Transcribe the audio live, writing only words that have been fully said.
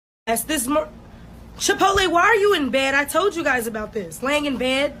This Chipotle, why are you in bed? I told you guys about this. Laying in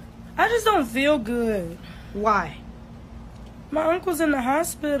bed. I just don't feel good. Why? My uncle's in the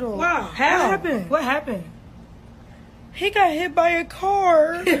hospital. Wow. How? What happened? What happened? He got hit by a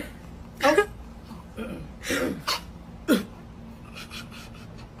car. Oh.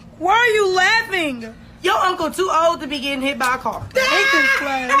 Why are you laughing? Your uncle too old to be getting hit by a car. I hate this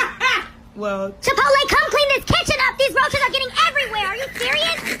class. Well, Chipotle, come clean this kitchen up. These roaches are getting everywhere. Are you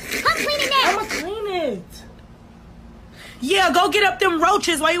serious? Come clean it now. I'ma clean it. Yeah, go get up them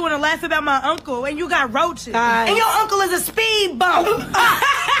roaches while you want to laugh about my uncle and you got roaches. Guys. And your uncle is a speed bump.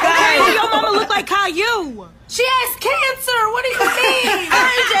 Guys. Your mama look like Caillou. She has cancer. What do you mean?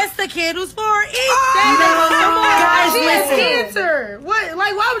 I'm just a kid who's 4 each. Guys, She has listen. cancer. What?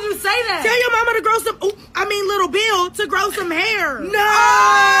 Like, why would you say that? Tell your mama to grow some. Little Bill to grow some hair. No.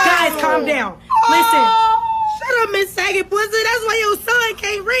 Guys, calm down. Listen. Shut up, Miss Sagging Pussy. That's why your son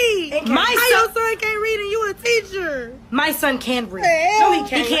can't read. Your son can't read and you a teacher. My son can read. No, he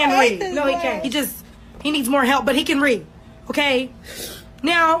can't. He can read. No, he can't. He needs more help, but he can read. Okay?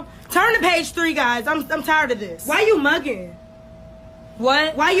 Now, turn to page 3, guys. I'm tired of this. Why you mugging?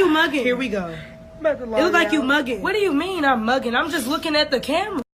 What? Why you mugging? Here we go. It look like you mugging. What do you mean I'm mugging? I'm just looking at the camera.